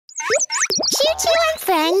ChuChu and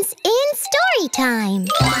Friends in Storytime.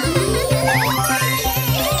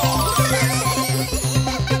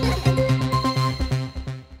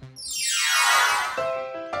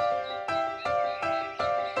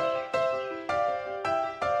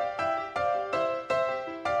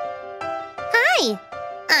 Hi,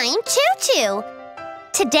 I'm ChuChu.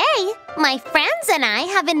 Today, my friends and I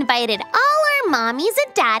have invited all our mommies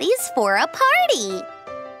and daddies for a party.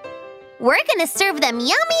 We're gonna serve them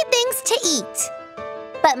yummy things to eat.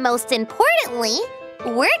 But most importantly,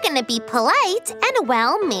 we're gonna be polite and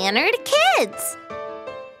well-mannered kids.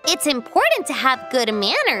 It's important to have good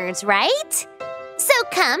manners, right? So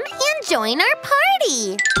come and join our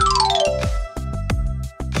party.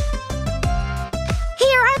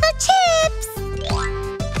 Here are the chips!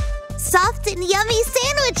 Soft and yummy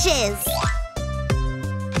sandwiches.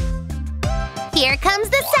 Here comes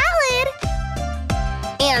the salad.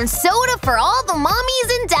 And soda for all the mommies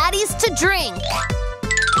and daddies to drink.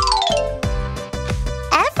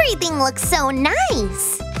 Everything looks so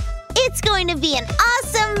nice. It's going to be an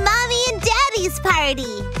awesome mommy and daddy's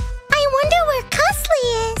party. I wonder where Cussly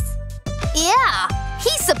is. Yeah,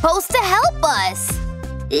 he's supposed to help us.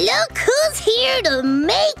 Look who's here to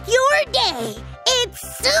make your day. It's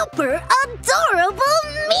super adorable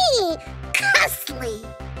me, Cussly.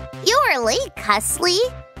 You're late, Cussly.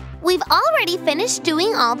 We've already finished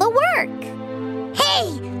doing all the work.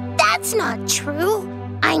 Hey, that's not true.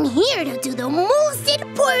 I'm here to do the most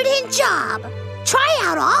important job. Try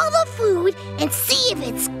out all the food and see if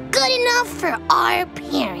it's good enough for our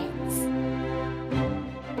parents.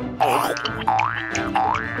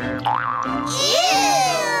 Ew!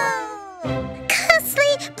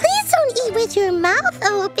 Cussly, please don't eat with your mouth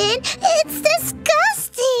open. It's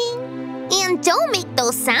disgusting. And don't make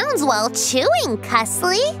those sounds while chewing,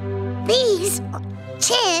 Cussly. These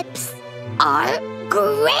chips are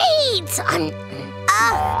great!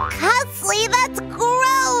 Cussly, that's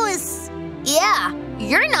gross! Yeah,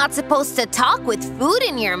 you're not supposed to talk with food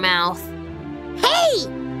in your mouth. Hey,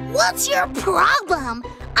 what's your problem?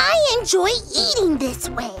 I enjoy eating this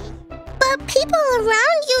way. But people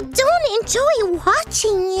around you don't enjoy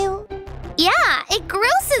watching you. Yeah, it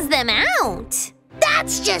grosses them out.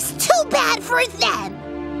 That's just too bad for them.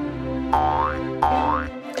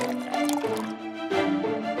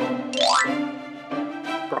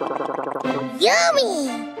 Yummy!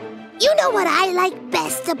 You know what I like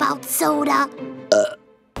best about soda?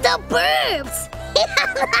 The burps!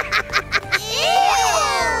 Ew!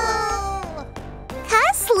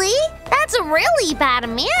 Cussly, that's really bad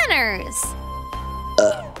manners.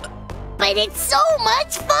 But it's so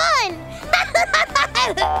much fun!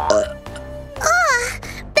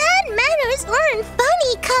 Bad manners aren't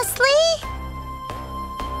funny, Cussly.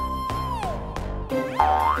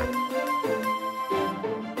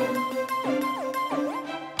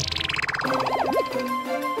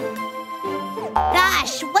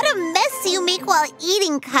 Gosh, what a mess you make while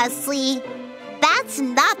eating, Cussly. That's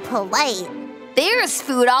not polite. There's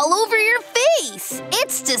food all over your face.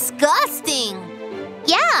 It's disgusting.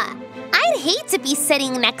 Yeah, I'd hate to be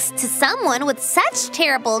sitting next to someone with such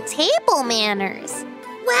terrible table manners.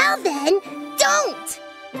 Well then, don't.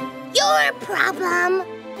 Your problem.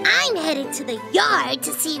 I'm headed to the yard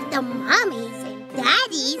to see if the mommies and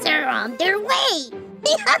daddies are on their way.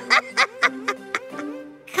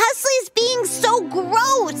 Cussly's being so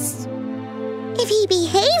gross. If he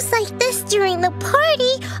behaves like this during the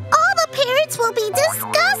party, all the parents will be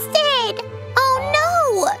disgusted. Oh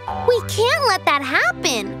no! We can't let that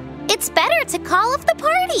happen. It's better to call off the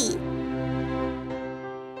party.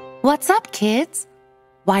 What's up, kids?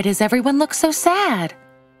 Why does everyone look so sad?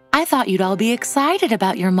 I thought you'd all be excited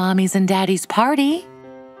about your mommies and daddies' party.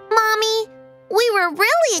 Mommy, we were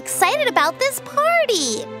really excited about this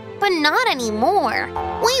party, but not anymore.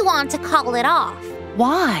 We want to call it off.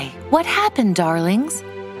 Why? What happened, darlings?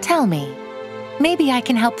 Tell me. Maybe I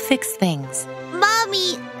can help fix things.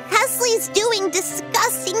 Mommy, Cussly's doing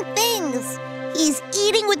disgusting things. He's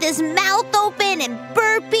eating with his mouth open and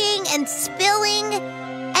burping and spilling.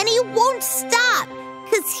 And he won't stop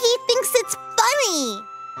because he thinks it's funny.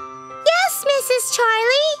 Yes, Mrs.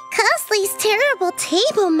 Charlie. Cussly's terrible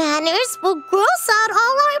table manners will gross out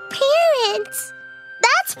all our parents.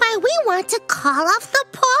 That's why we want to call off the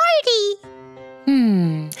party.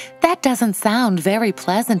 That doesn't sound very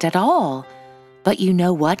pleasant at all. But you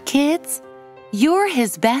know what, kids? You're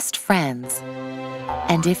his best friends.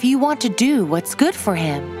 And if you want to do what's good for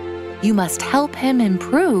him, you must help him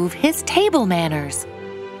improve his table manners.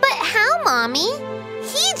 But how, Mommy?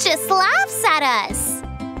 He just laughs at us.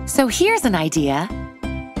 So here's an idea.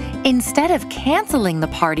 Instead of canceling the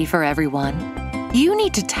party for everyone, You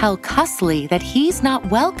need to tell Cussly that he's not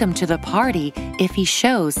welcome to the party if he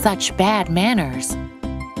shows such bad manners.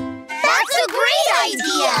 That's a great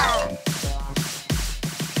idea!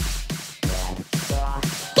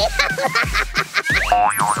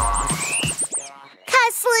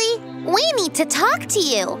 Cussly, we need to talk to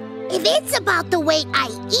you. If it's about the way I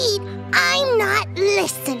eat, I'm not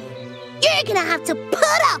listening. You're gonna have to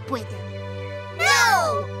put up with it.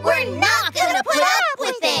 No, we're not gonna put up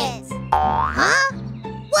with it. Huh?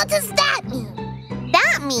 What does that mean?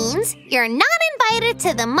 That means you're not invited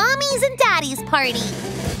to the Mommies and Daddies party.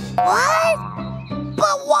 What?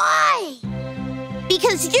 But why?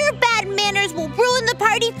 Because your bad manners will ruin the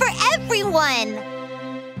party for everyone.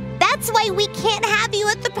 That's why we can't have you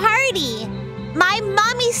at the party. My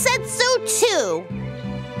mommy said so too.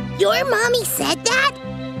 Your mommy said that?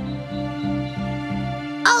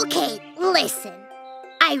 Okay, listen.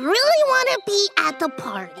 I really want to be at the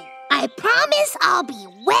party. I promise I'll be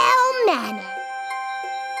well-mannered.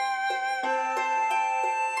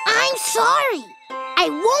 I'm sorry. I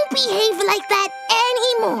won't behave like that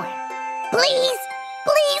anymore. Please,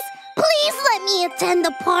 please, please let me attend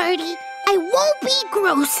the party. I won't be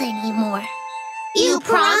gross anymore. You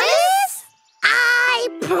promise? I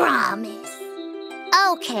promise.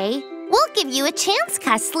 Okay, we'll give you a chance,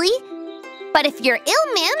 Cussly. But if you're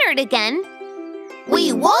ill-mannered again,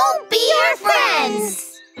 we won't be your friends.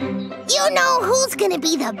 You know who's gonna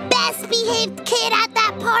be the best-behaved kid at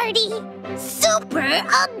that party? Super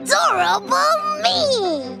adorable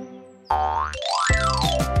me!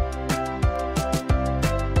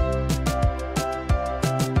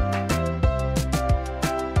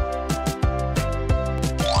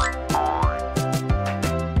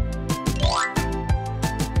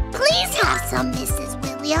 Please have some, Mrs.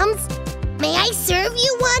 Williams. May I serve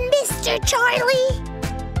you one, Mr. Charlie?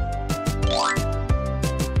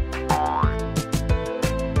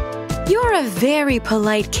 You're a very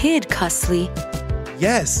polite kid, Cussly.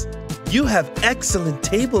 Yes, you have excellent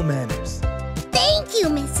table manners. Thank you,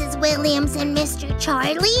 Mrs. Williams and Mr.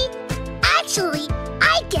 Charlie. Actually,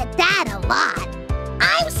 I get that a lot.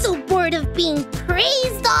 I'm so bored of being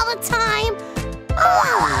praised all the time.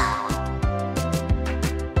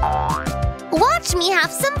 Watch me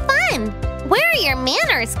have some fun. Where are your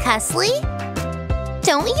manners, Cussly?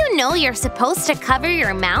 Don't you know you're supposed to cover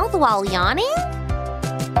your mouth while yawning?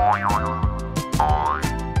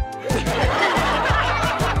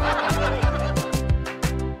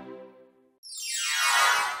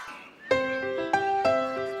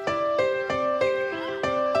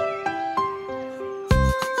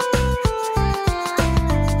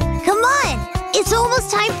 Come on! It's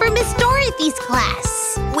almost time for Miss Dorothy's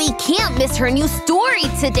class. We can't miss her new story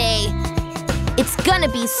today. It's gonna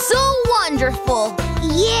be so wonderful.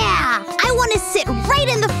 Yeah! I want to sit right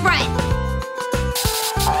in the front.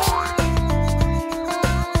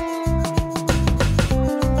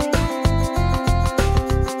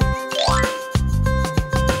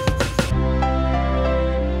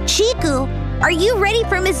 Chiku, are you ready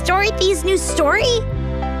for Miss Dorothy's new story?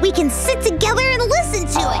 We can sit together and listen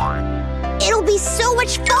to it. It'll be so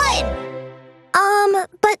much fun.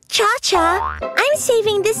 But ChaCha, I'm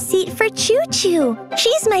saving this seat for ChuChu.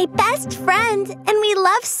 She's my best friend, and we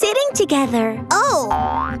love sitting together. Oh,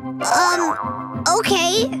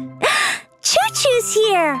 okay. ChuChu's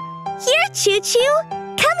here. Here,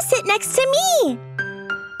 ChuChu. Come sit next to me.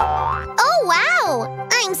 Oh, wow.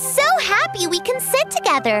 I'm so happy we can sit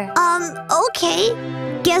together. Okay.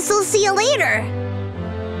 Guess I'll see you later.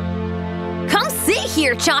 Come sit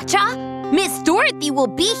here, ChaCha. Miss Dorothy will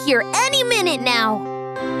be here any minute now.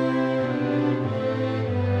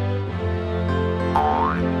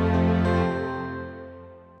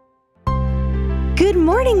 Good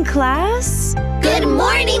morning, class. Good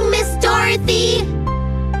morning, Miss Dorothy.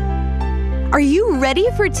 Are you ready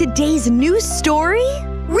for today's new story?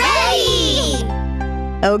 Ready!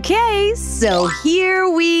 Okay, so here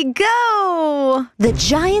we go. The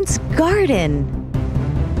Giant's Garden.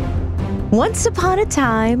 Once upon a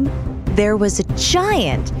time, there was a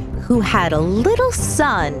giant who had a little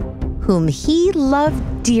son whom he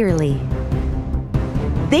loved dearly.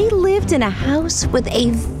 They lived in a house with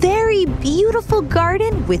a very beautiful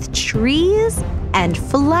garden with trees and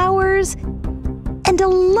flowers and a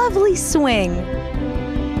lovely swing.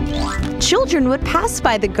 Children would pass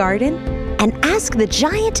by the garden and ask the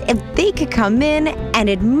giant if they could come in and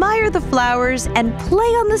admire the flowers and play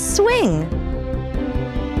on the swing.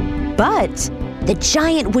 But the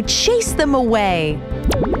giant would chase them away,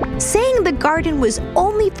 saying the garden was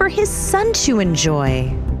only for his son to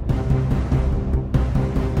enjoy.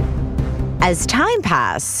 As time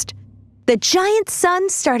passed, The giant sun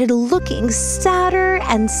started looking sadder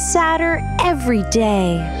and sadder every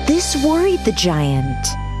day. This worried the giant.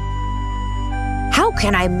 "How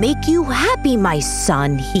can I make you happy, my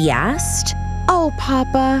son?" he asked. "Oh,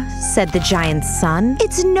 Papa," said the giant's son,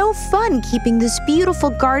 "it's no fun keeping this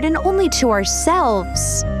beautiful garden only to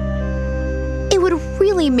ourselves. It would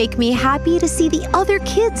really make me happy to see the other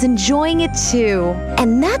kids enjoying it too."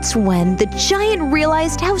 And that's when the giant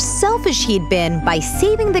realized how selfish he'd been by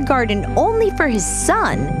saving the garden only for his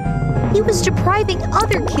son. He was depriving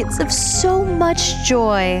other kids of so much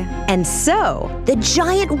joy. And so, the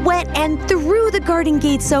giant went and threw the garden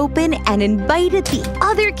gates open and invited the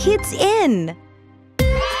other kids in.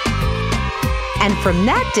 And from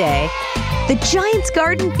that day, the giant's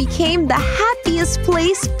garden became the happiest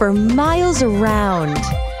place for miles around.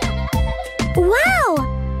 Wow!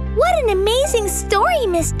 What an amazing story,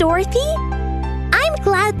 Miss Dorothy! I'm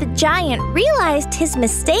glad the giant realized his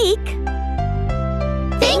mistake.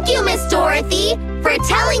 Thank you, Miss Dorothy, for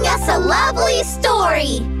telling us a lovely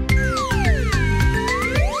story.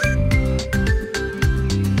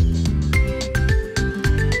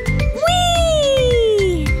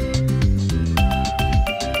 Whee!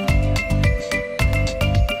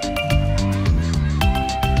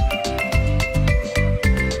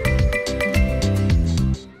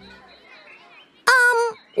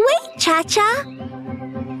 Wait, ChaCha.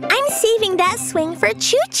 I'm saving that swing for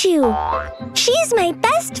ChuChu. She's my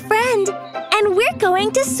best friend, and we're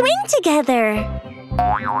going to swing together.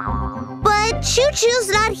 But ChuChu's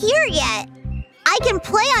not here yet. I can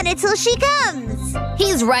play on it till she comes.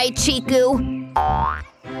 He's right, Chiku.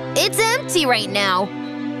 It's empty right now.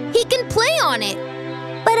 He can play on it.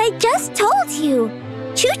 But I just told you.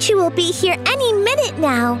 ChuChu will be here any minute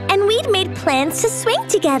now, and we'd made plans to swing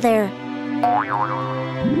together.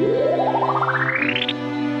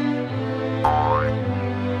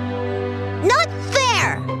 Not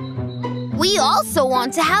fair! We also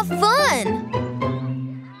want to have fun.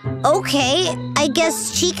 Okay, I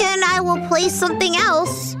guess Chica and I will play something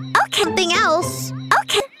else. Okay. Something else.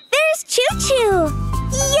 Okay, there's ChuChu!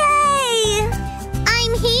 Yay!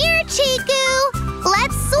 I'm here, Chiku!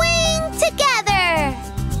 Let's swing together!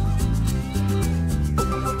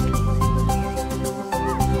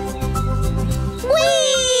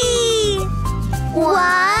 Whee!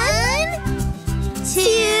 1, 2...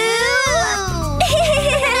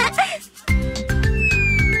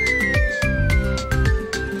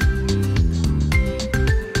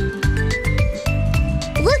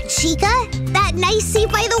 Look, Chica, that nice seat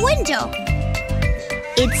by the window.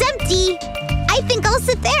 It's empty. I think I'll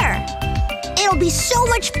sit there. It'll be so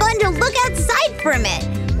much fun to look outside from it.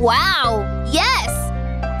 Wow, yes!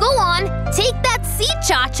 Go on, take that seat,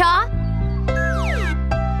 ChaCha.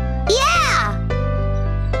 Yeah!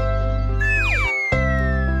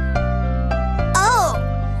 Oh,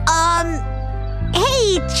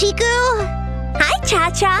 hey, Chiku. Hi,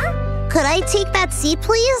 ChaCha. Could I take that seat,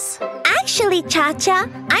 please? Actually, ChaCha,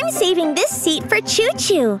 I'm saving this seat for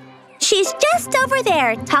ChuChu. She's just over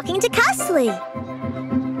there talking to Cussly.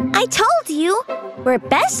 I told you, we're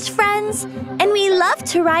best friends, and we love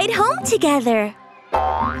to ride home together.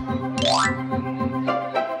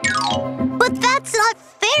 But that's not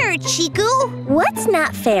fair, Chiku. What's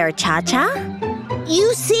not fair, ChaCha?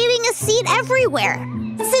 You saving a seat everywhere.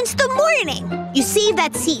 Since the morning. You saved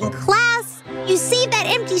that seat in class, you saved that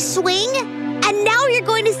empty swing, and now you're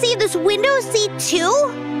going to save this window seat too?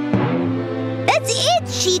 That's it,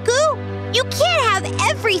 Chiku. You can't have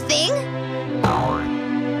everything.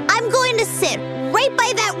 I'm going to sit right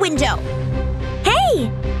by that window. Hey!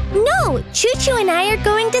 No, ChuChu and I are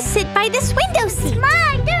going to sit by this window seat.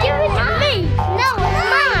 Mine! Give it to me! No, it's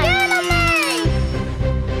mine! Give it to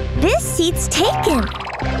me! This seat's taken.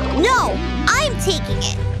 No, I'm taking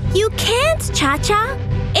it. You can't, ChaCha.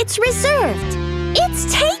 It's reserved. It's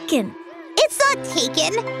taken. It's not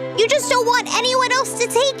taken. You just don't want anyone else to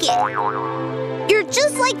take it. You're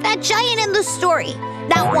just like that giant in the story,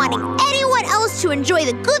 not wanting anyone else to enjoy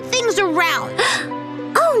the good things around.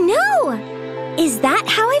 Oh, no! Is that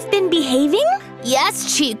how I've been behaving?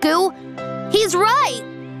 Yes, Chiku. He's right.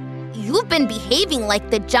 You've been behaving like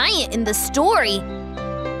the giant in the story.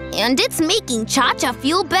 And it's making ChaCha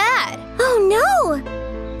feel bad. Oh, no!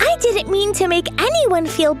 I didn't mean to make anyone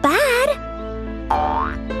feel bad.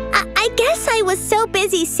 I guess I was so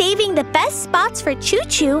busy saving the best spots for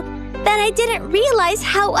ChuChu that I didn't realize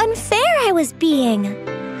how unfair I was being.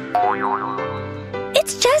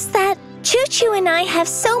 It's just that ChuChu and I have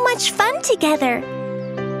so much fun together.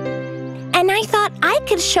 And I thought I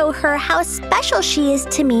could show her how special she is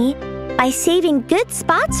to me by saving good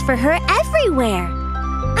spots for her everywhere.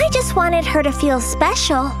 I just wanted her to feel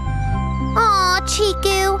special. Aw,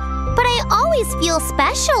 Chiku, but I always feel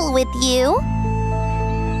special with you.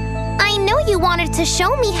 I know you wanted to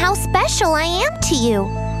show me how special I am to you,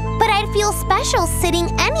 but I'd feel special sitting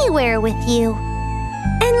anywhere with you.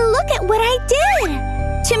 And look at what I did!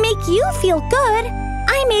 To make you feel good,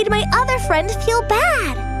 I made my other friend feel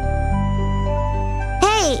bad.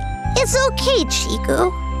 Hey, it's okay,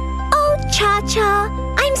 Chiku. Oh, ChaCha,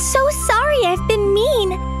 I'm so sorry I've been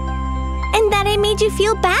mean and that I made you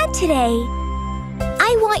feel bad today.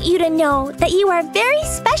 I want you to know that you are very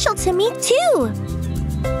special to me, too.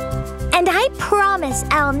 And I promise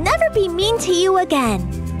I'll never be mean to you again.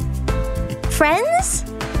 Friends?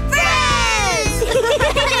 Friends!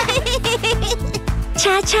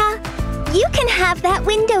 ChaCha, you can have that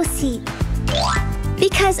window seat.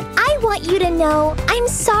 Because I want you to know I'm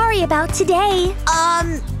sorry about today.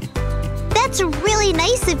 That's really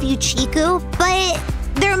nice of you, Chiku, but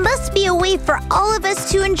there must be a way for all of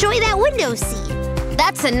us to enjoy that window seat.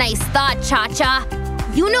 That's a nice thought,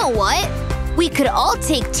 ChaCha. You know what? We could all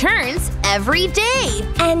take turns every day.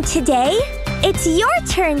 And today, it's your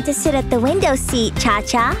turn to sit at the window seat,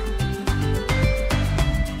 ChaCha.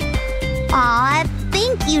 Aw,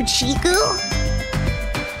 thank you, Chiku.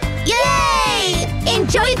 Yay!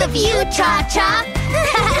 Enjoy the view, ChaCha!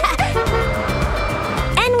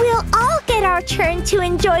 And we'll all get our turn to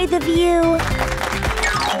enjoy the view.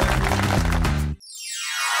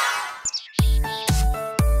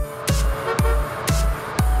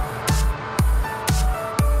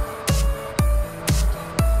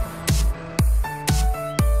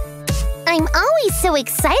 I'm always so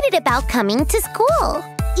excited about coming to school.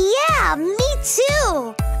 Yeah, me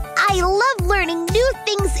too. I love learning new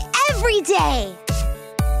things every day.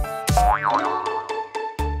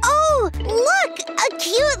 Oh, look, a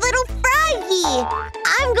cute little froggy.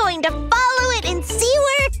 I'm going to follow it and see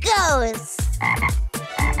where it goes.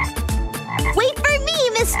 Wait for me,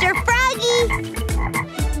 Mr. Froggy.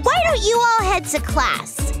 Why don't you all head to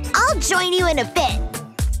class? I'll join you in a bit.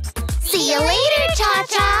 See you later,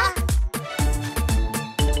 ChaCha.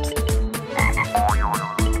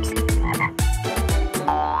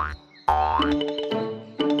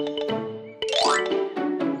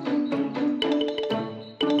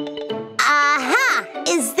 Aha!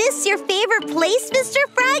 Is this your favorite place, Mr.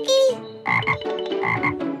 Froggy?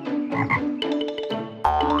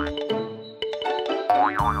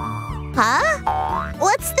 Huh?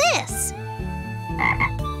 What's this?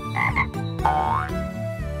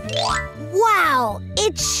 Wow!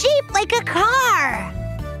 It's shaped like a car!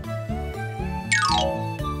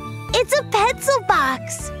 It's a pencil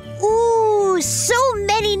box! Ooh, so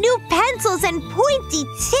many new pencils and pointy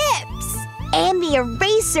tips! And the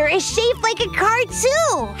eraser is shaped like a car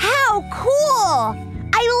too! How cool!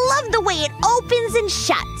 I love the way it opens and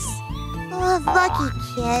shuts. Oh, lucky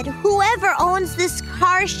kid, whoever owns this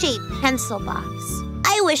car-shaped pencil box.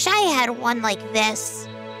 I wish I had one like this.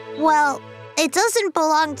 Well, it doesn't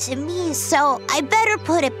belong to me, so I better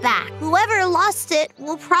put it back. Whoever lost it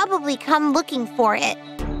will probably come looking for it.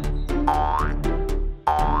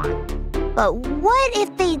 But what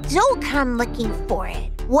if they don't come looking for it?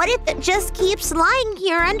 What if it just keeps lying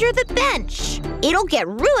here under the bench? It'll get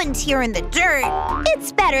ruined here in the dirt.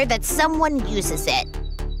 It's better that someone uses it.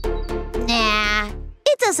 Nah,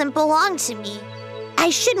 it doesn't belong to me. I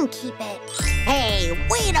shouldn't keep it. Hey,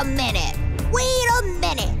 wait a minute. Wait a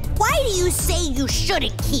minute. Why do you say you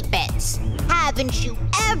shouldn't keep it? Haven't you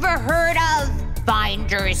ever heard of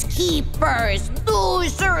finders, keepers,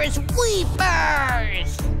 losers,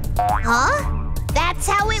 weepers? Huh? That's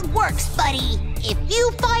how it works, buddy. If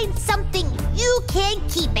you find something, you can't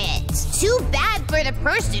keep it. Too bad for the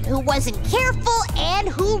person who wasn't careful and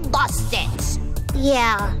who lost it.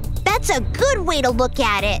 Yeah, that's a good way to look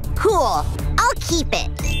at it. Cool, I'll keep it.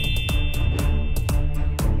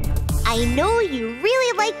 I know you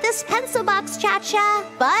really like this pencil box, ChaCha,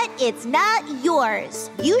 but it's not yours.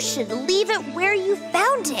 You should leave it where you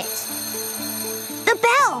found it. The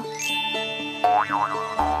bell!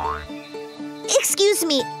 Excuse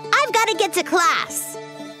me, I've got to get to class.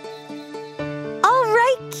 All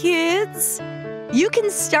right, kids. You can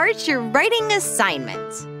start your writing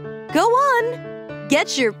assignment. Go on.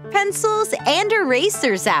 Get your pencils and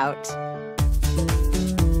erasers out.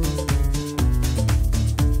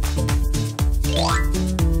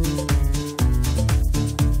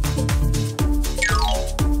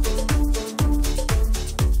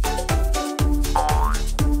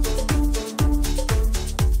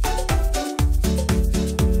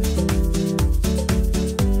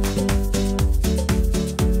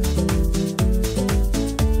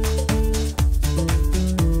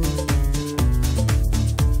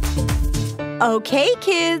 Okay,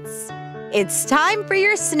 kids. it's time for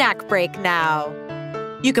your snack break now.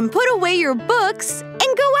 You can put away your books and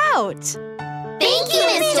go out. Thank you,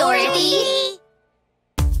 Miss Dorothy.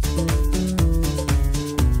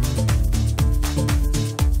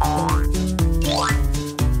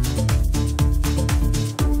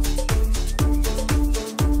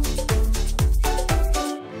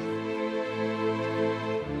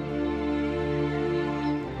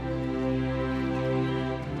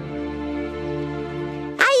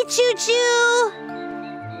 ChuChu!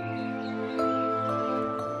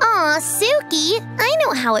 Aw, Suki, I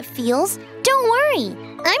know how it feels. Don't worry.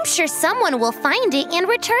 I'm sure someone will find it and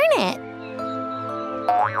return it.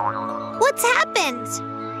 What's happened?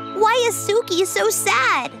 Why is Suki so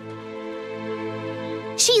sad?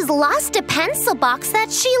 She's lost a pencil box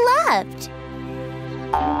that she loved.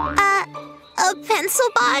 A pencil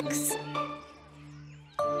box?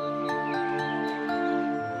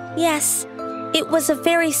 Yes. It was a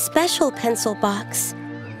very special pencil box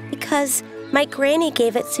because my granny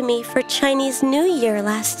gave it to me for Chinese New Year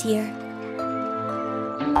last year.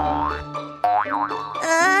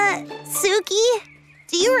 Suki,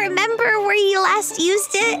 do you remember where you last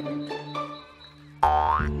used it?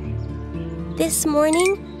 This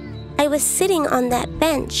morning, I was sitting on that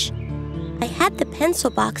bench. I had the pencil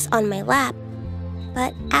box on my lap,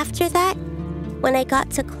 but after that, when I got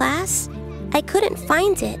to class, I couldn't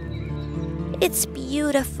find it. It's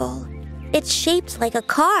beautiful. It's shaped like a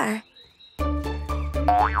car.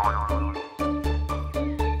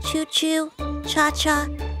 ChuChu, ChaCha,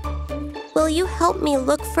 will you help me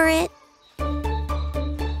look for it?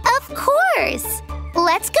 Of course!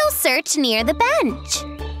 Let's go search near the bench.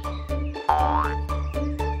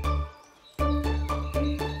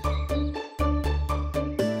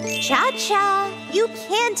 ChaCha, you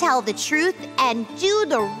can tell the truth and do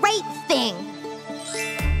the right thing.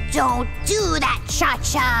 Don't do that,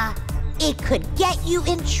 ChaCha. It could get you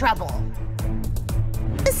in trouble.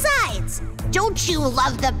 Besides, don't you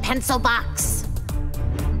love the pencil box?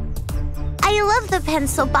 I love the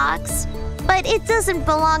pencil box, but it doesn't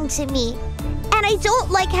belong to me. And I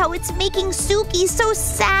don't like how it's making Suki so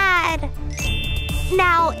sad.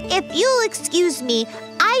 Now, if you'll excuse me,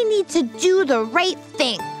 I need to do the right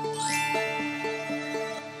thing.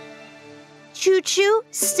 ChuChu,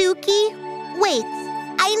 Suki, wait.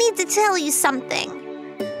 I need to tell you something.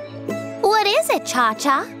 What is it,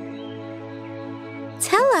 ChaCha?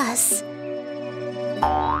 Tell us.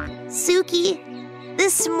 Suki,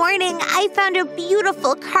 this morning I found a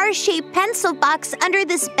beautiful car-shaped pencil box under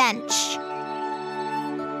this bench.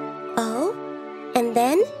 Oh? And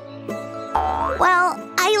then? Well,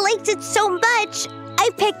 I liked it so much,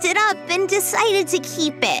 I picked it up and decided to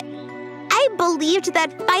keep it. I believed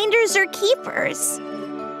that finders are keepers.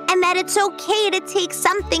 And that it's okay to take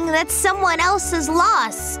something that someone else has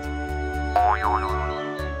lost.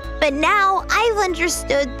 But now I've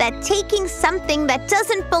understood that taking something that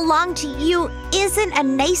doesn't belong to you isn't a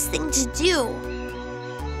nice thing to do.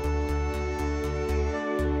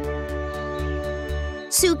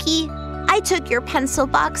 Suki, I took your pencil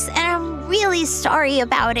box and I'm really sorry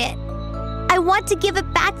about it. I want to give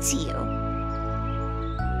it back to you.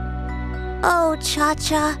 Oh,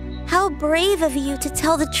 ChaCha. How brave of you to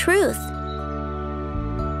tell the truth.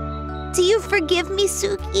 Do you forgive me,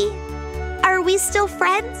 Suki? Are we still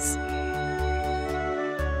friends?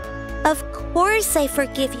 Of course I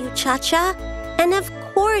forgive you, ChaCha. And of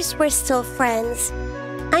course we're still friends.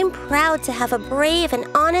 I'm proud to have a brave and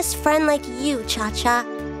honest friend like you, ChaCha.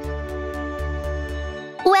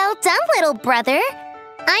 Well done, little brother.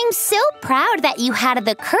 I'm so proud that you had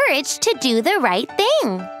the courage to do the right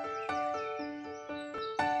thing.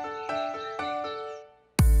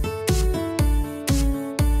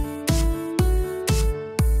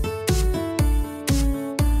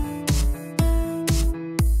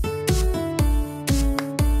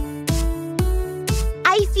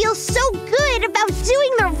 I feel so good about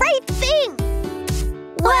doing the right thing.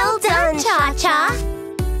 Well done, ChaCha.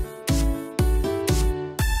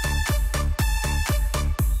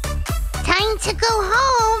 Time to go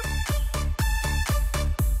home.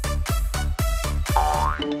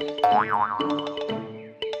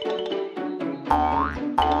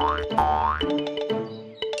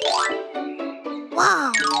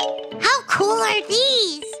 Whoa, how cool are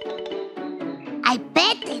these? I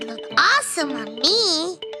bet they look awesome on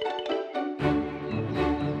me.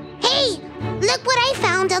 Hey, look what I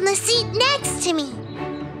found on the seat next to me.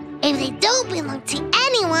 If they don't belong to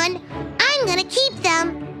anyone, I'm gonna keep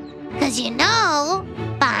them. 'Cause you know,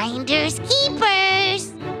 finders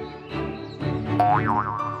keepers.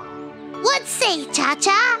 What say,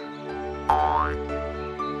 ChaCha?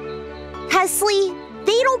 Cussly,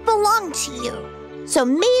 they don't belong to you. So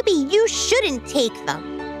maybe you shouldn't take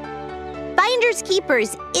them. Finders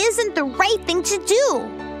keepers isn't the right thing to do.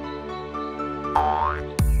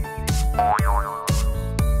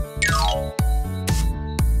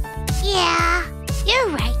 Yeah, you're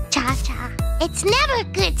right, ChaCha. It's never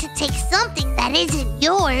good to take something that isn't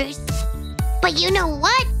yours. But you know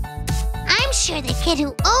what? I'm sure the kid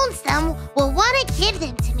who owns them will want to give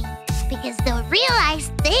them to me because they'll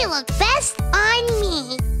realize they look best on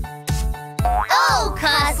me. Oh,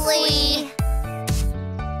 Cussly!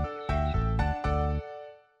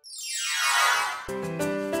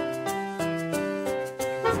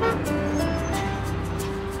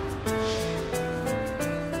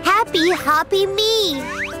 Happy Hoppy Me!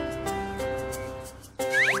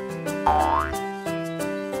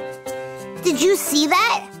 Did you see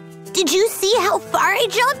that? Did you see how far I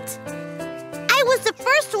jumped? I was the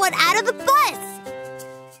first one out of the bus!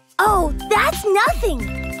 Oh, that's nothing!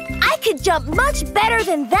 I could jump much better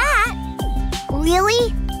than that!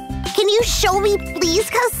 Really? Can you show me, please,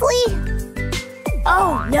 Cussly?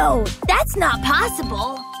 Oh, no, that's not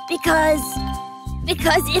possible. Because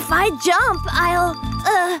if I jump, I'll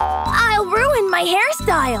ruin my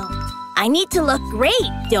hairstyle. I need to look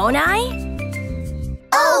great, don't I?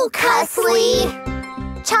 Oh, Cussly!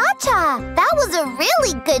 ChaCha, that was a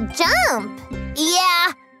really good jump.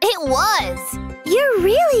 Yeah, it was. You're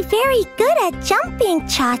really very good at jumping,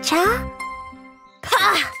 ChaCha.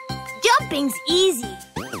 Ha! Jumping's easy.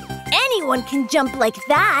 Anyone can jump like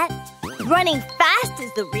that. Running fast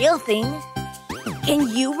is the real thing. Can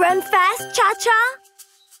you run fast, ChaCha?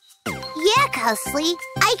 Yeah, Cussly,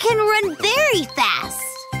 I can run very fast.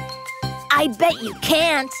 I bet you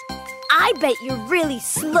can't. I bet you're really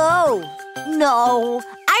slow. No,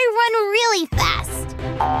 I run really fast.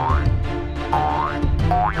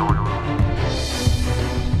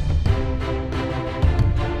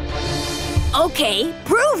 Okay,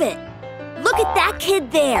 prove it. Look at that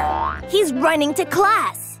kid there. He's running to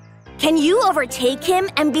class. Can you overtake him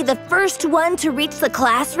and be the first one to reach the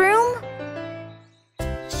classroom?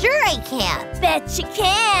 Sure I can. Bet you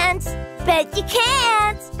can't. Bet you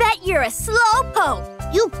can't. Bet you're a slowpoke.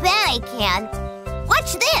 You bet I can.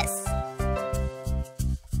 Watch this.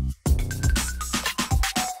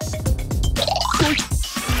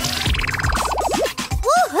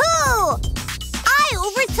 Woohoo! I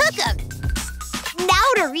overtook him. Now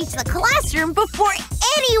to reach the classroom before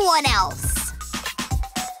anyone else.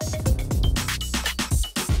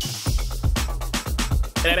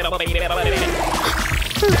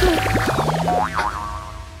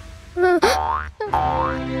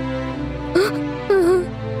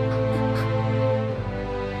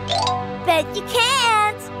 Bet you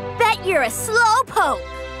can't. Bet you're a slowpoke.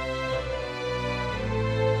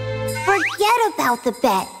 Forget about the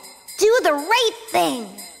bet. Do the right thing.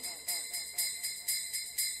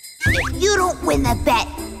 If you don't win the bet,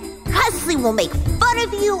 Cussly will make fun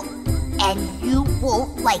of you, and you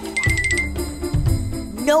won't like that.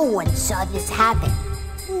 No one saw this happen.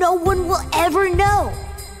 No one will ever know.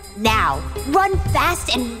 Now, run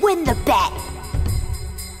fast and win the bet.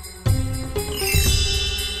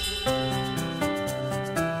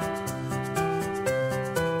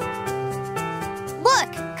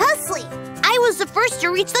 Look, Cussly, I was the first to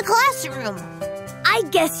reach the classroom. I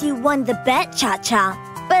guess you won the bet, ChaCha.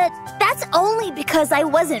 But that's only because I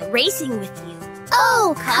wasn't racing with you.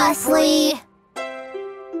 Oh, Cussly.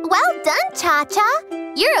 Well done,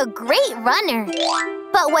 ChaCha. You're a great runner.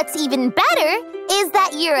 But what's even better is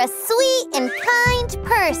that you're a sweet and kind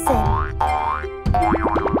person.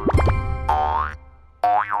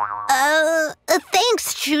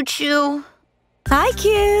 Thanks, ChuChu. Hi,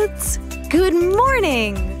 kids. Good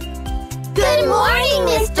morning. Good morning,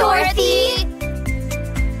 Miss Dorothy.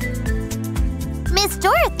 Miss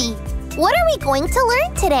Dorothy, what are we going to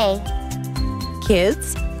learn today?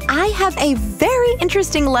 Kids, I have a very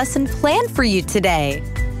interesting lesson planned for you today.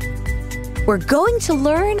 We're going to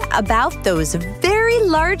learn about those very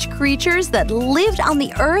large creatures that lived on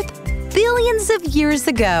the Earth billions of years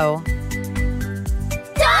ago.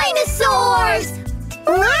 Dinosaurs!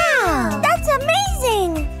 Wow! That's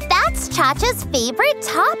amazing! That's ChaCha's favorite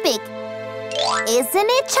topic. Isn't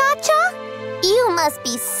it, ChaCha? You must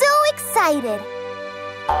be so excited.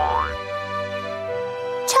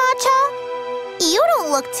 ChaCha, you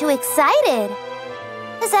don't look too excited.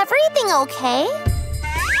 Is everything okay?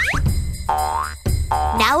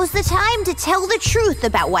 Now's the time to tell the truth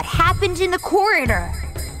about what happened in the corridor.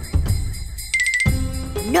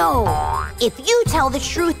 No, if you tell the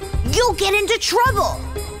truth, you'll get into trouble.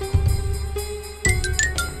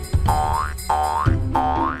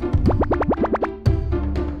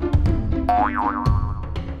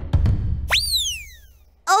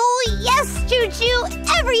 ChuChu,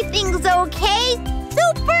 everything's okay.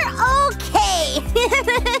 Super okay.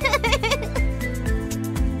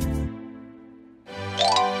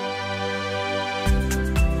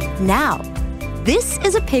 Now, this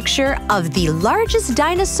is a picture of the largest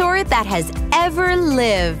dinosaur that has ever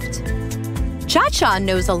lived. ChaCha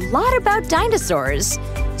knows a lot about dinosaurs,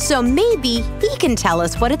 so maybe he can tell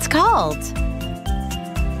us what it's called.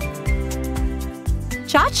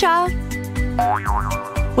 ChaCha,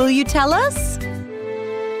 will you tell us?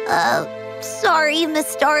 Sorry,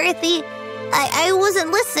 Miss Dorothy. I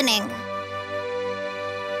wasn't listening.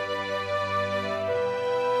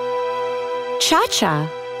 ChaCha,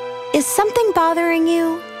 is something bothering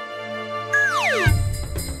you?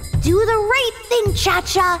 Do the right thing,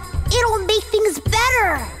 ChaCha. It'll make things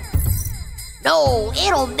better. No,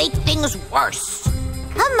 it'll make things worse.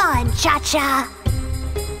 Come on, ChaCha.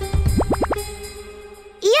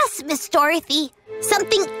 Yes, Miss Dorothy.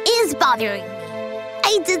 Something is bothering me.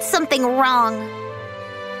 I did something wrong.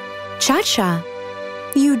 ChaCha,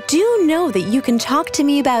 you do know that you can talk to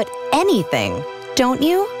me about anything, don't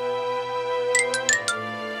you?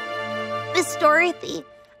 Miss Dorothy,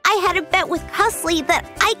 I had a bet with Cussly that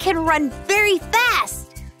I can run very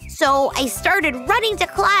fast. So I started running to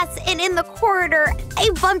class, and in the corridor, I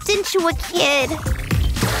bumped into a kid.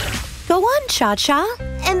 Go on, ChaCha.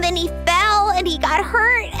 And then he fell, and he got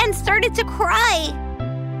hurt and started to cry.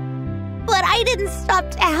 But I didn't stop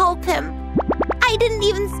to help him. I didn't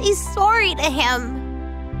even say sorry to him.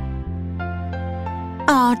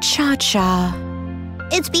 Oh, ChaCha.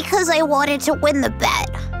 It's because I wanted to win the bet.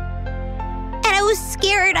 And I was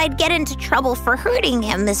scared I'd get into trouble for hurting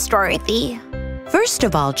him, Miss Dorothy. First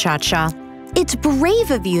of all, ChaCha, it's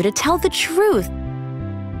brave of you to tell the truth.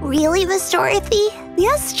 Really, Miss Dorothy?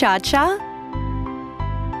 Yes, ChaCha.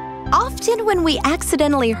 Often when we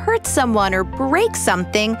accidentally hurt someone or break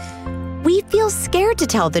something, we feel scared to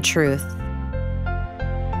tell the truth.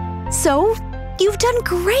 So, you've done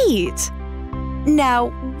great.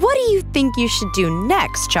 Now, what do you think you should do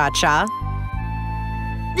next, ChaCha?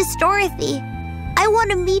 Miss Dorothy, I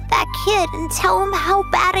want to meet that kid and tell him how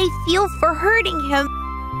bad I feel for hurting him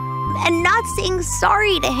and not saying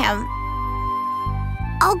sorry to him.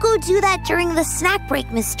 I'll go do that during the snack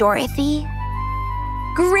break, Miss Dorothy.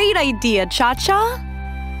 Great idea, ChaCha.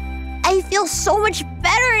 I feel so much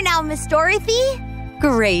better now, Miss Dorothy.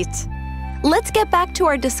 Great. Let's get back to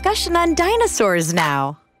our discussion on dinosaurs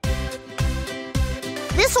now.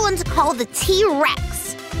 This one's called the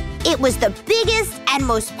T-Rex. It was the biggest and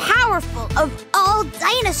most powerful of all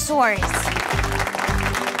dinosaurs.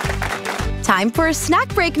 Time for a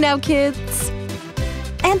snack break now, kids.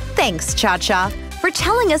 And thanks, ChaCha, for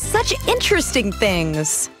telling us such interesting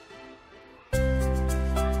things.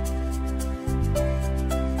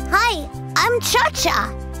 Hi, I'm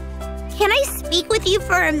ChaCha. Can I speak with you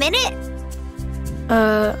for a minute?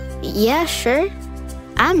 Yeah, sure.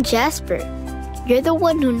 I'm Jasper. You're the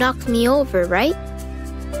one who knocked me over, right?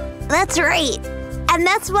 That's right. And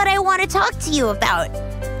that's what I want to talk to you about.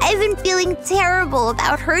 I've been feeling terrible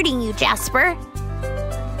about hurting you, Jasper.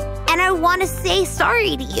 And I want to say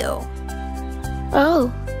sorry to you. Oh,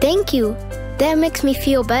 thank you. That makes me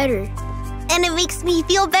feel better. And it makes me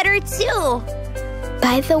feel better too.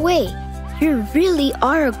 By the way, you really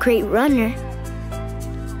are a great runner.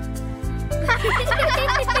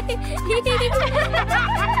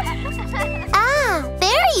 Ah,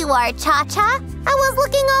 there you are, ChaCha. I was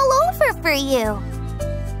looking all over for you.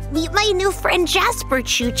 Meet my new friend Jasper,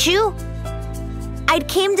 ChuChu. I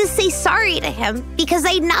came to say sorry to him because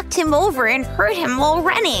I knocked him over and hurt him while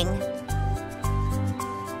running.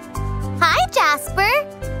 Hi, Jasper.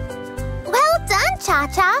 Well done,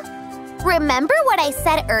 ChaCha. Remember what I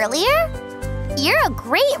said earlier? You're a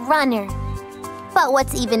great runner. But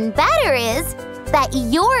what's even better is that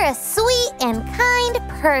you're a sweet and kind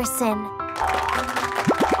person.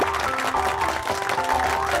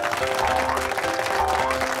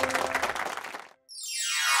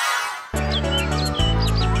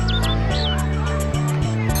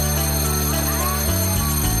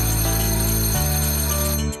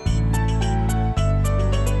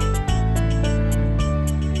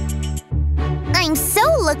 I'm so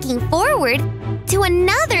looking forward to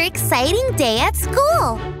another exciting day at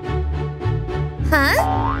school. Huh?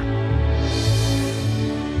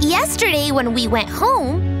 Yesterday when we went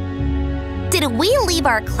home, did we leave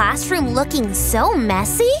our classroom looking so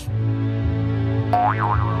messy?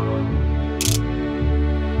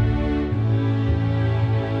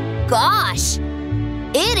 Gosh,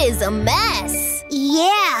 it is a mess.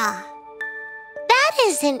 Yeah. That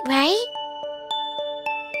isn't right.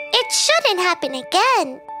 It shouldn't happen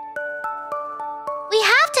again. We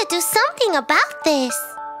have to do something about this.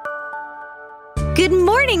 Good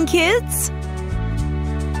morning, kids.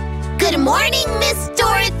 Good morning, Miss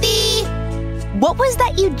Dorothy. What was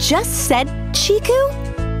that you just said, Chiku?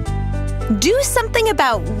 Do something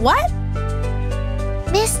about what?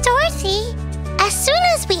 Miss Dorothy, as soon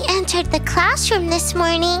as we entered the classroom this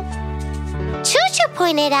morning, ChuChu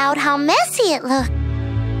pointed out how messy it looked.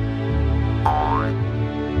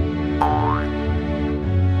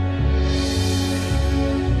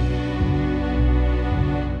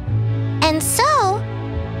 And so,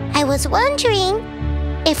 I was wondering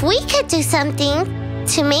if we could do something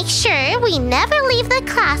to make sure we never leave the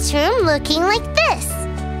classroom looking like this.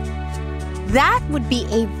 That would be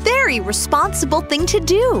a very responsible thing to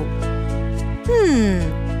do.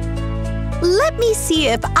 Let me see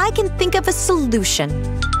if I can think of a solution.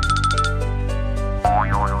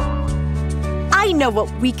 I know what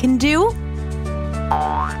we can do.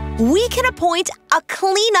 We can appoint a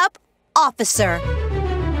cleanup officer.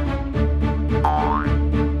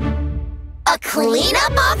 A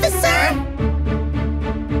cleanup officer?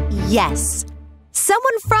 Yes,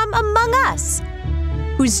 someone from among us,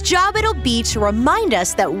 whose job it'll be to remind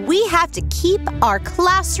us that we have to keep our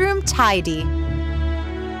classroom tidy.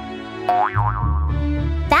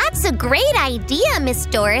 That's a great idea, Miss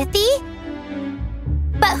Dorothy.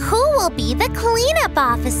 But who will be the cleanup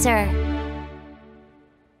officer?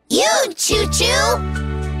 You, ChuChu!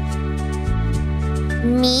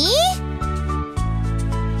 Me?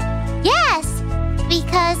 Yes,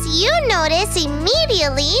 because you notice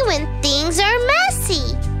immediately when things are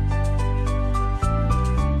messy.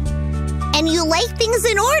 And you like things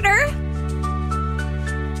in order.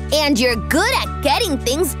 And you're good at getting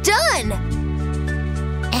things done.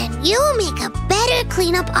 And you'll make a better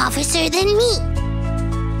cleanup officer than me.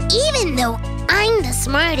 Even though I'm the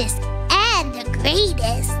smartest and the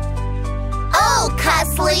greatest. Oh,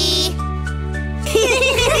 Cussly!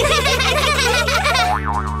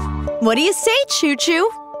 What do you say, ChuChu?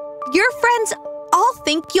 Your friends all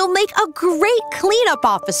think you'll make a great cleanup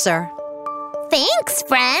officer. Thanks,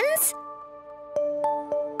 friends.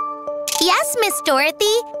 Yes, Miss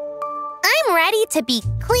Dorothy. I'm ready to be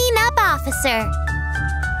cleanup officer.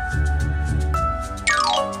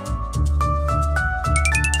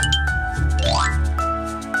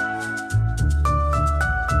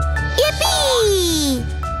 Yippee!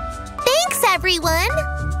 Thanks, everyone.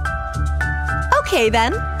 Okay,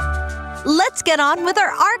 then. Let's get on with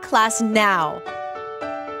our art class now.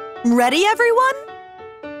 Ready, everyone?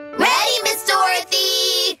 Ready, Miss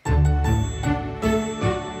Dorothy!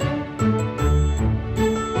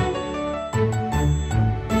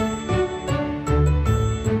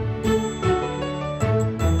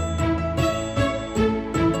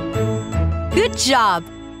 Good job,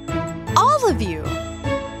 all of you.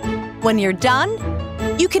 When you're done,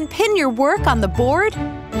 you can pin your work on the board,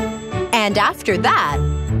 and after that,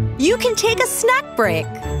 you can take a snack break.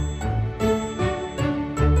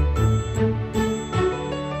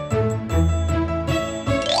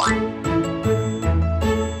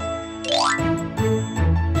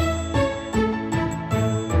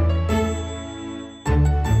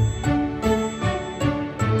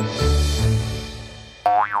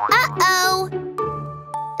 Uh-oh!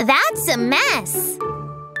 That's a mess.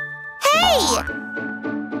 Hey!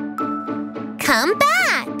 Come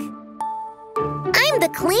back! I'm the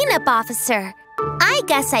cleanup officer. I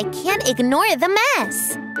guess I can't ignore the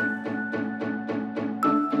mess.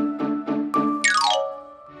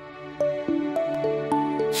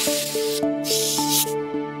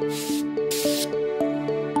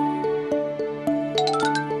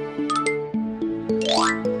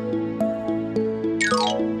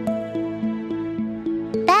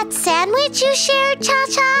 That sandwich you shared,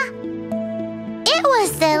 ChaCha? It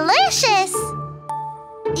was delicious.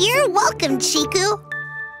 You're welcome, Chiku.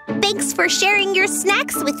 Thanks for sharing your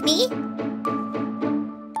snacks with me.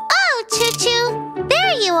 Oh, ChuChu,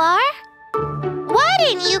 there you are. Why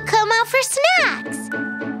didn't you come out for snacks?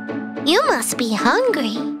 You must be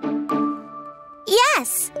hungry.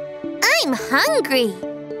 Yes, I'm hungry.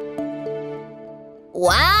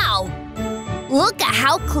 Wow! Look at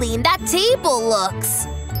how clean that table looks.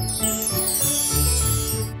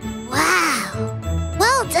 Wow.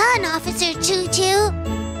 Well done, Officer ChuChu.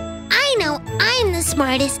 I know I'm the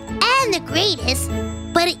smartest and the greatest,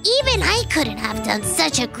 but even I couldn't have done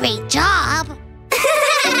such a great job.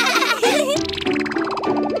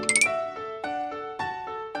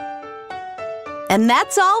 And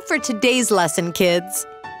that's all for today's lesson, kids.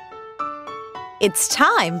 It's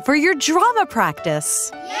time for your drama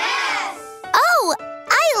practice. Oh,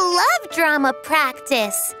 I love drama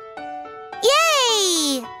practice.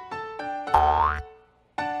 Yay!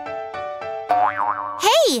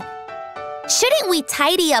 Hey! Shouldn't we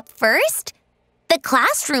tidy up first? The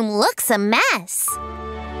classroom looks a mess.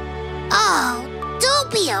 Oh,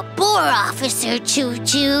 don't be a bore, Officer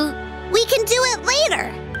ChuChu. We can do it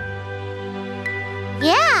later.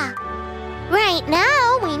 Yeah. Right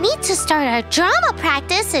now, we need to start our drama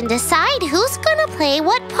practice and decide who's gonna play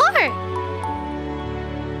what part.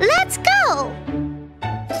 Let's go!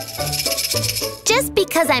 Just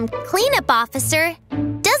because I'm cleanup officer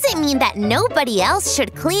doesn't mean that nobody else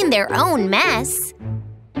should clean their own mess.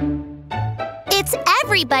 It's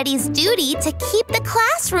everybody's duty to keep the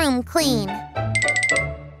classroom clean.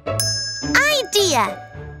 Idea!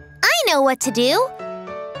 I know what to do.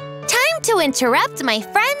 Time to interrupt my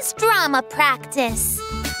friend's drama practice.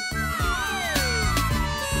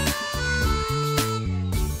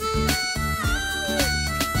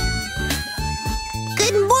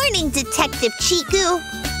 Good morning, Detective Chiku.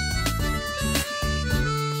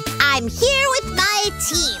 I'm here with my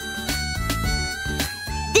team.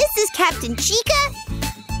 This is Captain Chica,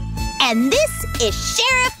 and this is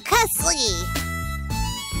Sheriff Cussly.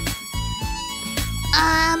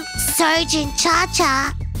 Sergeant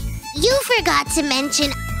ChaCha, you forgot to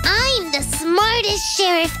mention I'm the smartest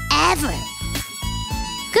sheriff ever.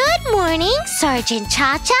 Good morning, Sergeant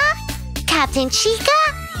ChaCha, Captain Chica,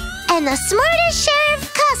 and the smartest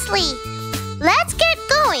Sheriff Cussly. Let's get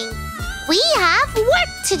going. We have work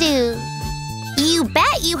to do. You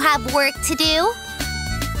bet you have work to do.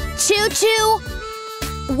 ChuChu,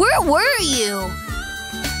 where were you?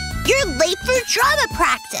 You're late for drama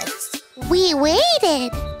practice. We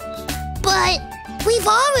waited, but we've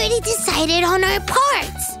already decided on our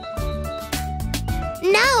parts.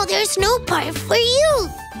 Now there's no part for you.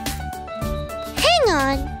 Hang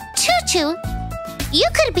on, ChuChu. You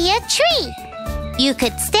could be a tree. You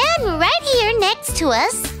could stand right here next to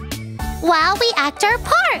us while we act our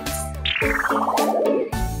parts.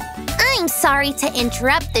 I'm sorry to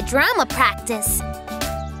interrupt the drama practice,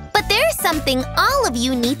 but there's something all of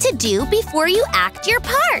you need to do before you act your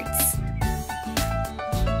parts.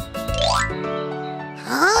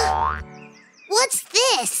 Huh? What's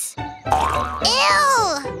this? Ew!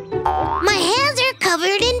 My hands are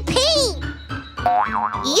covered in paint.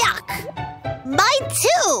 Yuck! Mine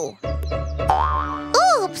too!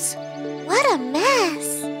 Oops! What a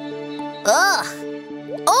mess. Ugh!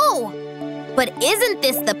 Oh! But isn't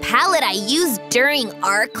this the palette I used during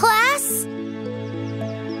art class?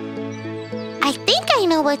 I think I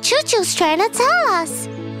know what ChuChu's trying to tell us.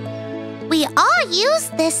 We all use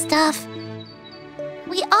this stuff.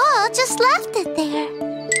 We all just left it there.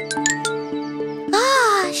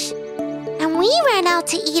 Gosh! And we ran out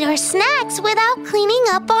to eat our snacks without cleaning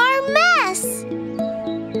up our mess.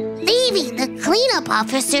 Leaving the cleanup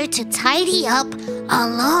officer to tidy up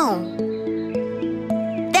alone.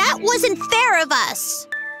 That wasn't fair of us.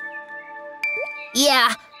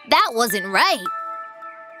 Yeah, that wasn't right.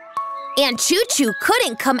 And ChuChu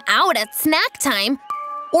couldn't come out at snack time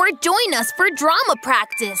or join us for drama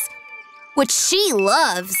practice, which she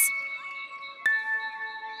loves.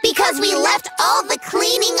 Because we left all the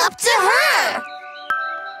cleaning up to her.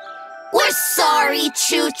 We're sorry,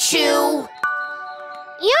 ChuChu.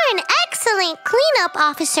 You're an excellent cleanup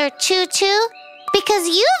officer, ChuChu, because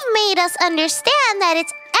you've made us understand that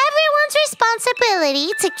it's everyone's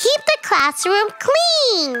responsibility to keep the classroom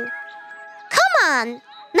clean. Come on,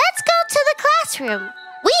 let's go to the classroom.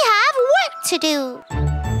 We have work to do.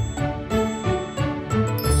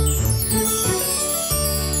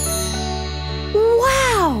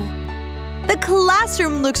 Wow! The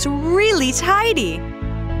classroom looks really tidy.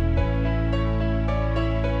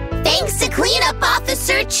 Thanks to Cleanup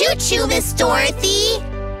Officer ChuChu, Miss Dorothy.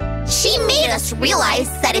 She made us realize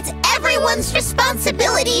that it's everyone's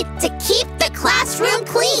responsibility to keep the classroom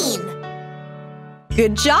clean.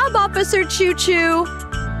 Good job, Officer ChuChu.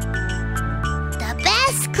 The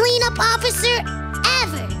best cleanup officer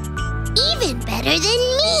ever. Even better than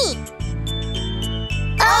me.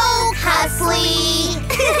 Oh, Cussly!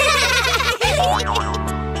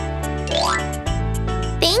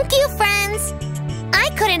 Thank you, friends. I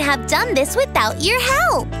couldn't have done this without your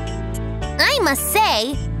help. I must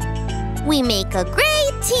say, we make a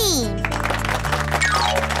great team.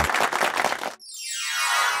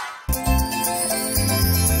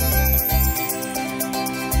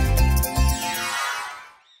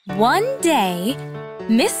 One day,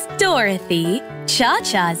 Miss Dorothy,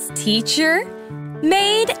 ChaCha's teacher,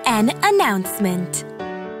 made an announcement.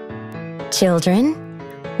 Children,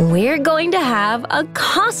 we're going to have a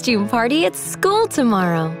costume party at school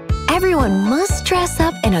tomorrow. Everyone must dress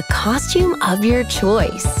up in a costume of your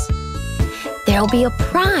choice. There'll be a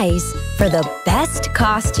prize for the best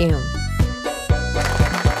costume.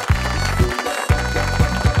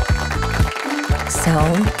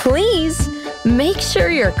 So please, make sure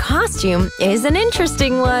your costume is an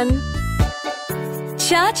interesting one.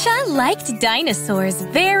 ChaCha liked dinosaurs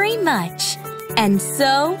very much, and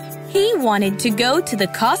so he wanted to go to the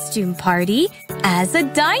costume party as a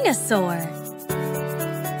dinosaur.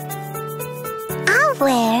 I'll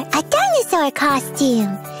wear a dinosaur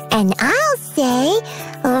costume, and I'll say,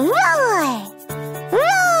 roar!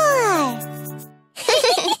 Roar!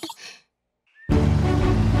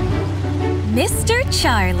 Mr.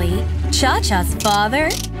 Charlie, ChaCha's father,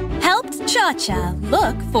 helped ChaCha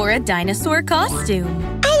look for a dinosaur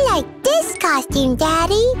costume. I like this costume,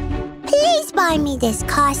 Daddy. Please buy me this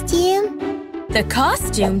costume. The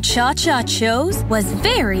costume ChaCha chose was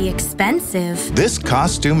very expensive. This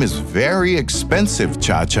costume is very expensive,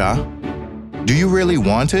 ChaCha. Do you really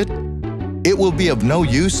want it? It will be of no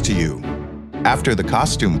use to you. After the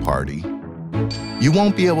costume party, you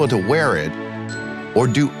won't be able to wear it or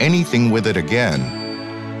do anything with it again.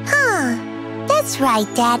 Huh, that's right,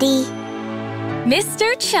 Daddy.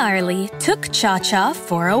 Mr. Charlie took ChaCha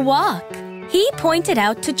for a walk. He pointed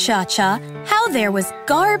out to ChaCha how there was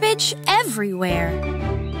garbage everywhere.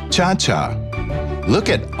 ChaCha, look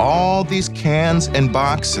at all these cans and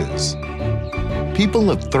boxes. People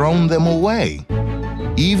have thrown them away,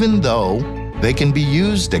 even though they can be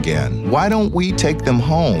used again. Why don't we take them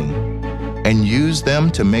home and use them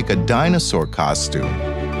to make a dinosaur costume?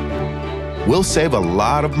 We'll save a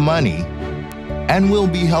lot of money, and we'll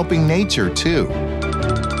be helping nature too.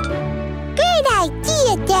 Good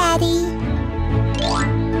idea, Daddy.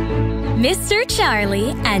 Mr.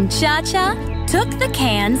 Charlie and ChaCha took the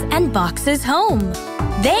cans and boxes home.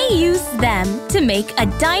 They used them to make a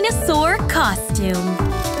dinosaur costume.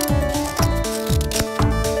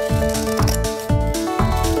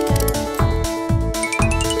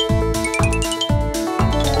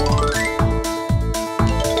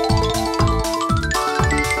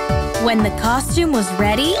 When the costume was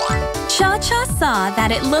ready, ChaCha saw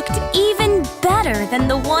that it looked even better than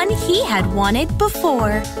the one he had wanted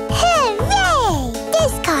before. Hooray!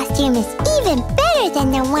 This costume is even better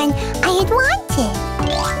than the one I had wanted.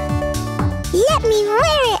 Let me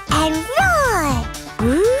wear it and roar!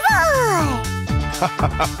 Roar!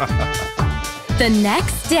 The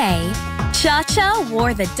next day, ChaCha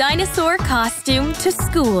wore the dinosaur costume to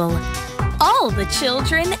school. All the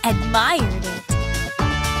children admired it.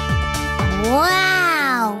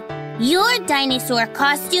 Wow! Your dinosaur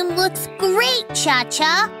costume looks great,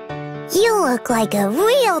 ChaCha. You look like a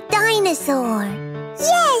real dinosaur.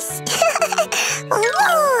 Yes!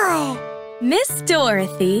 Roar! Miss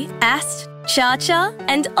Dorothy asked ChaCha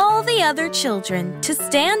and all the other children to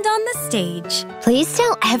stand on the stage. Please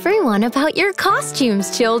tell everyone about your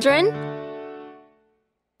costumes, children.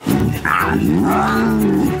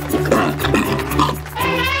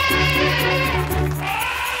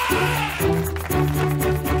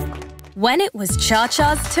 When it was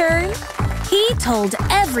ChaCha's turn, he told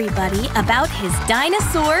everybody about his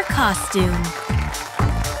dinosaur costume.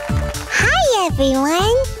 Hi,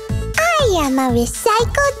 everyone. I am a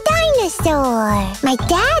recycled dinosaur. My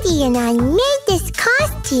daddy and I made this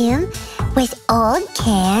costume with old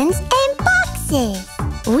cans and boxes.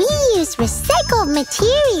 We use recycled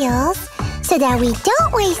materials so that we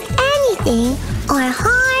don't waste anything or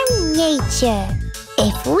harm nature.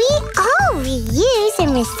 If we all reuse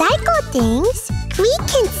and recycle things, we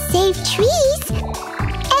can save trees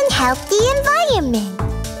and help the environment.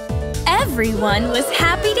 Everyone was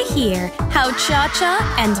happy to hear how ChaCha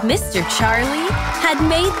and Mr. Charlie had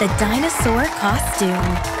made the dinosaur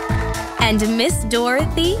costume. And Miss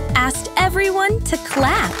Dorothy asked everyone to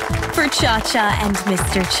clap for ChaCha and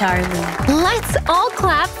Mr. Charlie. Let's all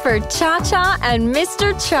clap for ChaCha and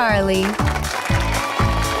Mr. Charlie.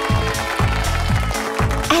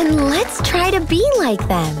 And let's try to be like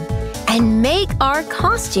them and make our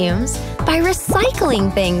costumes by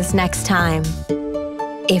recycling things next time.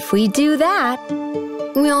 If we do that,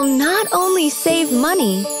 we'll not only save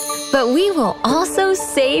money, but we will also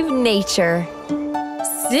save nature.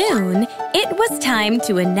 Soon, it was time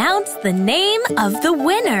to announce the name of the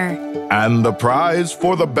winner. And the prize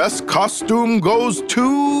for the best costume goes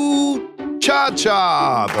to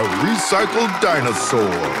ChaCha, the Recycled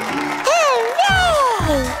Dinosaur.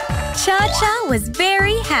 ChaCha was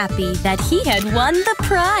very happy that he had won the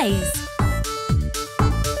prize.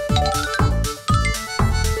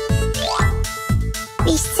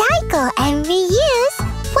 Recycle and reuse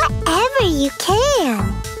whatever you can.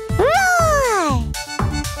 Roar!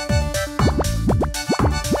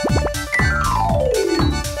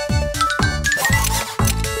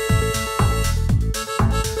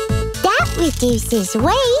 That reduces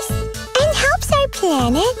waste and helps our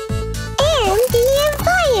planet and the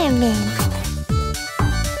Diamond.